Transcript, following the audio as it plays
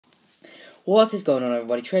What is going on,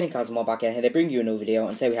 everybody? Trading Cards and more back in here to bring you another video,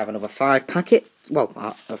 and today we have another 5 packets, well,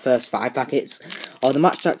 our first 5 packets of the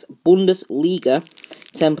Matchattax Bundesliga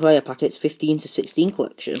 10 player packets 15 to 16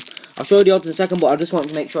 collection. I'll show you the odds in a second, but I just want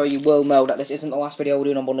to make sure you will know that this isn't the last video we're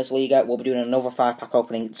doing on Bundesliga. We'll be doing another 5 pack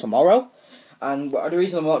opening tomorrow. And the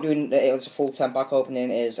reason I'm not doing it as a full 10 pack opening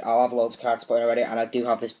is I'll have loads of cards put in already, and I do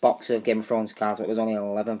have this box of Game of Thrones cards, but there's only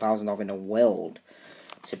 11,000 of in the world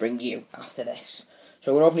to bring you after this.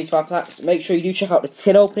 So we're going to open these 5 packs. Make sure you do check out the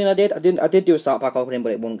tin opening I did. I did do a start pack opening,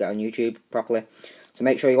 but it wouldn't get on YouTube properly. So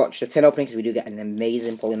make sure you watch the tin opening, because we do get an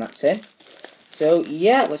amazing pull in that tin. So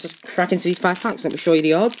yeah, let's just crack into these 5 packs. Let me show you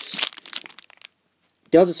the odds.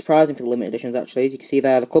 The odds are surprising for the limited editions, actually. As you can see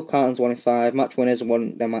there, the club cartons 1 in 5, match winners,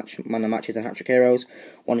 man of the matches and hat-trick heroes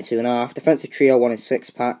 1 in 2.5, defensive trio 1 in 6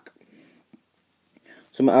 pack,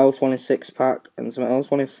 something else 1 in 6 pack, and something else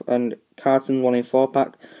 1 in and cartons 1 in 4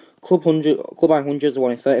 pack. Club 100s are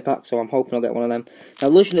 1 in 30 packs, so I'm hoping I'll get one of them. Now,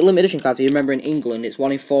 limited edition cards, you remember in England, it's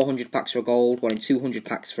 1 in 400 packs for a gold, 1 in 200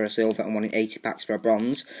 packs for a silver, and 1 in 80 packs for a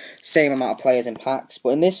bronze. Same amount of players in packs, but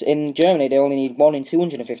in Germany, they only need 1 in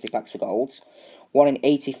 250 packs for golds, 1 in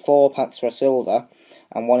 84 packs for a silver,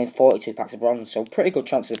 and 1 in 42 packs of bronze. So pretty good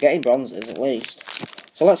chances of getting bronzes, at least.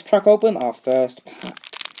 So let's crack open our first pack.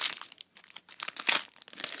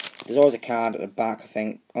 There's always a card at the back, I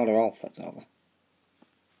think. Oh, they're all flipped over.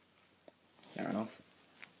 Fair enough.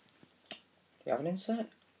 Do we have an insert?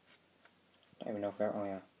 I don't even know if we have. Oh,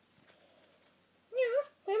 yeah.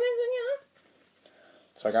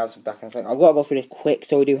 Sorry, guys, I'm back in a second. I've got to go through this quick.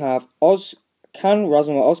 So we do have Özkan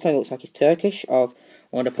Razumov. Özkan looks like he's Turkish, of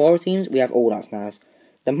one of the poorer teams. We have, oh, that's nice.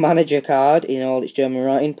 The manager card, in all its German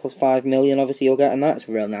writing, plus 5 million, obviously, you'll get in that. It's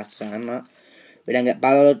real nice design, that. We then get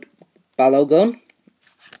Balogun,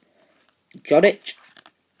 Jodic,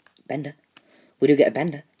 Bender. We do get a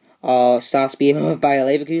Bender. Star Spear by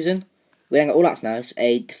Leverkusen. We then get, oh, that's nice,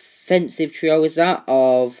 a defensive trio, is that,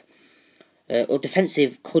 of,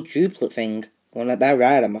 defensive quadruplet thing. One that they're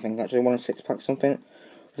rare, them, I think, actually, 1 in 6 packs, something.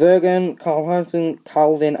 Vergen, Carl Hansen,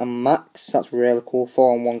 Calvin, and Max. That's really cool.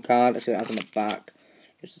 4 on 1 card. Let's see what it has on the back.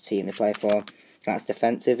 Just the team they play for. That's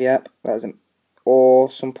defensive, yep. That's an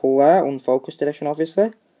awesome pull there. Unfocused edition, obviously.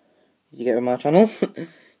 Did you get with my channel? So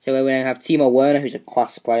we then have Timo Werner, who's a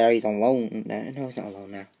class player. He's on loan. No, he's not on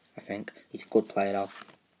loan now, I think. He's a good player, though.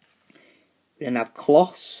 We then have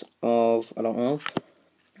Kloss of, I don't know.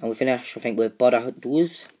 And we finish, I think, with Boda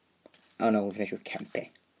Duz. Oh no, we finish with Kempe.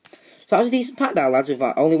 So that was a decent pack there, lads. With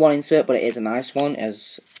only 1 insert, but it is a nice one,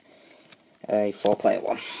 as a 4-player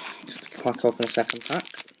one. Just crack open a second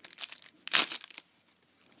pack.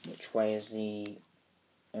 Which way is the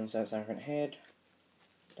inserts in front head?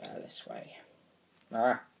 This way.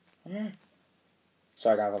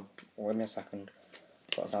 Sorry guys, wait me a second.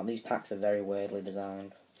 These packs are very weirdly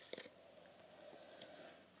designed.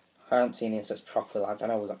 I haven't seen the inserts properly, lads. I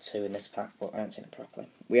know we've got 2 in this pack, but I haven't seen it properly.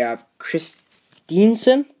 We have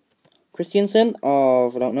Christiansen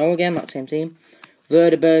of, I don't know again, that same team.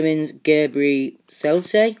 Werder Bremen's Gabriel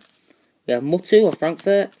Selse. We have Mutu of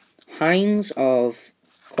Frankfurt. Heinz of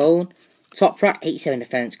Cologne. Toprak, 87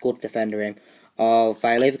 defence, good defender him, of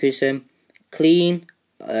Bayer Leverkusen. Clean,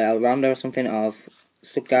 Elranda or something, of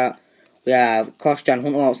Stuttgart. We have Kostjan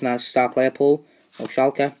Hunter, that's a nice star player pool, of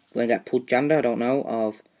Schalke. We're going to get Pudjanda, I don't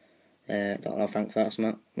know, Frankfurt or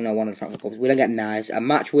something. No, one of the Frankfurt clubs. We don't get nice. A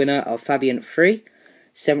match winner of Fabian Free.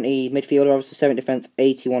 70 midfielder, obviously 70 defence,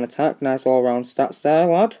 81 attack. Nice all round stats there,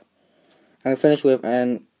 lad. And we finish with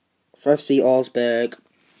an FC Augsburg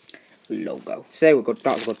logo. So there we're good.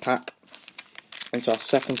 That was a good pack. Into our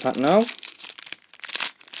second pack now.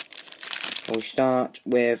 So we start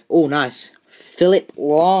with, oh nice, Philip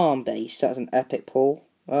Lahm base. That's an epic pull.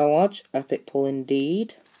 Well, lads, epic pull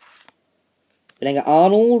indeed. We then get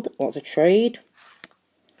Arnold. What's a trade?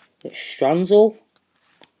 We get Stranzel.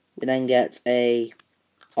 We then get a,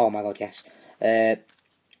 oh my god, yes,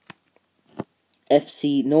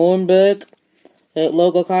 FC Nuremberg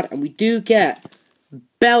logo card, and we do get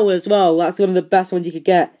Bell as well. That's one of the best ones you could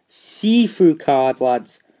get. See-through card,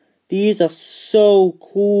 lads. These are so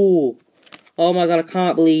cool. Oh my god, I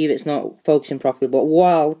can't believe it's not focusing properly, but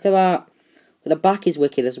wow, look at that. The back is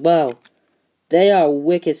wicked as well. They are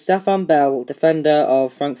wicked. Stefan Bell, defender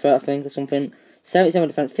of Frankfurt, I think, or something. 77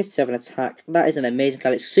 defence, 57 attack. That is an amazing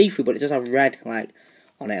card. It's see-through, but it does have red, like,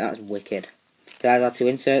 on it. That's wicked. There's our 2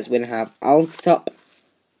 inserts. We're going to have Altop,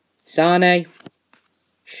 Sane,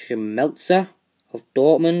 Schmelzer of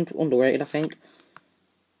Dortmund, underrated, I think.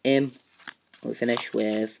 We finish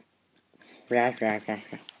with...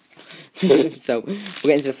 So, we're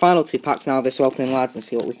getting to the final 2 packs now of this opening, lads, and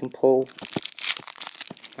see what we can pull.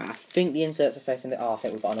 Right, I think the inserts are facing the... Oh, I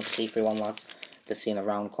think we've got another see-through one, lads. Just seeing a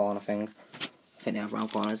round corner thing. I think they have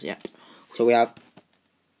round corners, yeah. So we have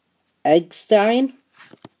Eggstein,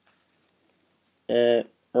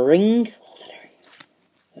 Ring,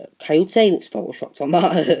 Coyote, looks photoshopped on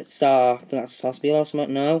that. Star, I think that's a Star Speed or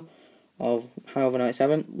something now, of however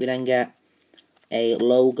 97. We then get a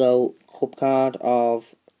logo club card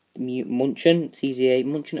of Munchen, CZA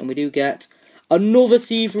Munchen, and we do get another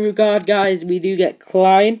see-through card, guys. We do get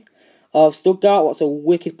Klein of Stuttgart. What's a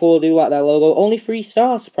wicked pull, I do like that logo. Only 3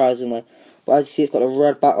 stars, surprisingly. But as you see, it's got a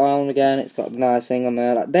red background again. It's got a nice thing on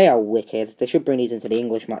there. Like, they are wicked. They should bring these into the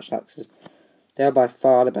English Matchattaxes. They are by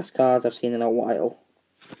far the best cards I've seen in a while.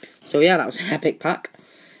 So yeah, that was an epic pack.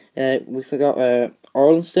 We forgot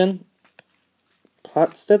Orlinston,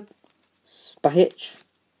 Platsted, Spahic,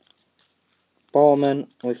 Ballman,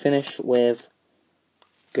 and we finish with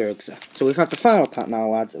Gurgza. So we've had the final pack now,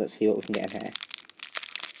 lads. Let's see what we can get in here.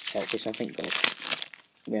 Hopefully something good.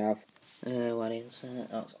 We have what is it?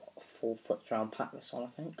 That's a full flipped round pack, this one,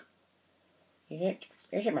 I think. Is it?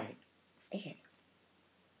 Is it, mate? Is it?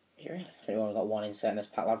 Is it really? I think we've only got 1 insert in this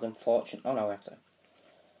pack, lads, unfortunately. Oh no, we have 2.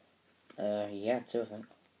 Yeah, 2 I think.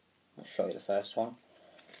 I'll show you the first one.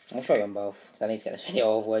 I'll show you them both, because I need to get this video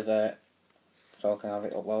over with, so I can have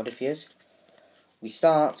it uploaded for you. We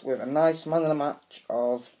start with a nice man of the match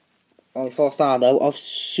of, only 4 star though, of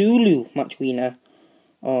Sulu match winner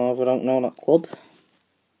of, I don't know that club,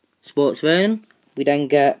 Sports Vernon. We then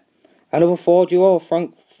get another 4 duo of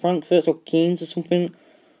Frankfurt or Keynes or something,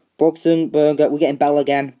 Brogson, Berger. We're getting Bell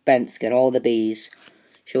again, Benskin, all the Bs.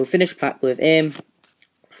 So we finish pack with him,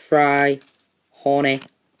 Fry, Horny,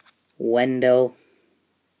 Wendell,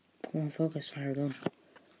 come on focus, fire gun,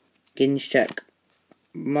 Ginchek,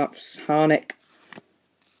 Maps, Harnick,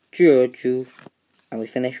 Joju, and we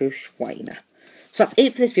finish with Schweiner. So that's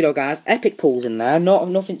it for this video, guys. Epic pulls in there.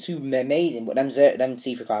 Nothing too amazing, but them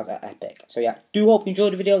see-through cards are epic. So yeah, do hope you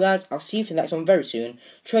enjoyed the video, guys. I'll see you for the next one very soon.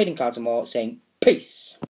 Trading cards and more, saying peace.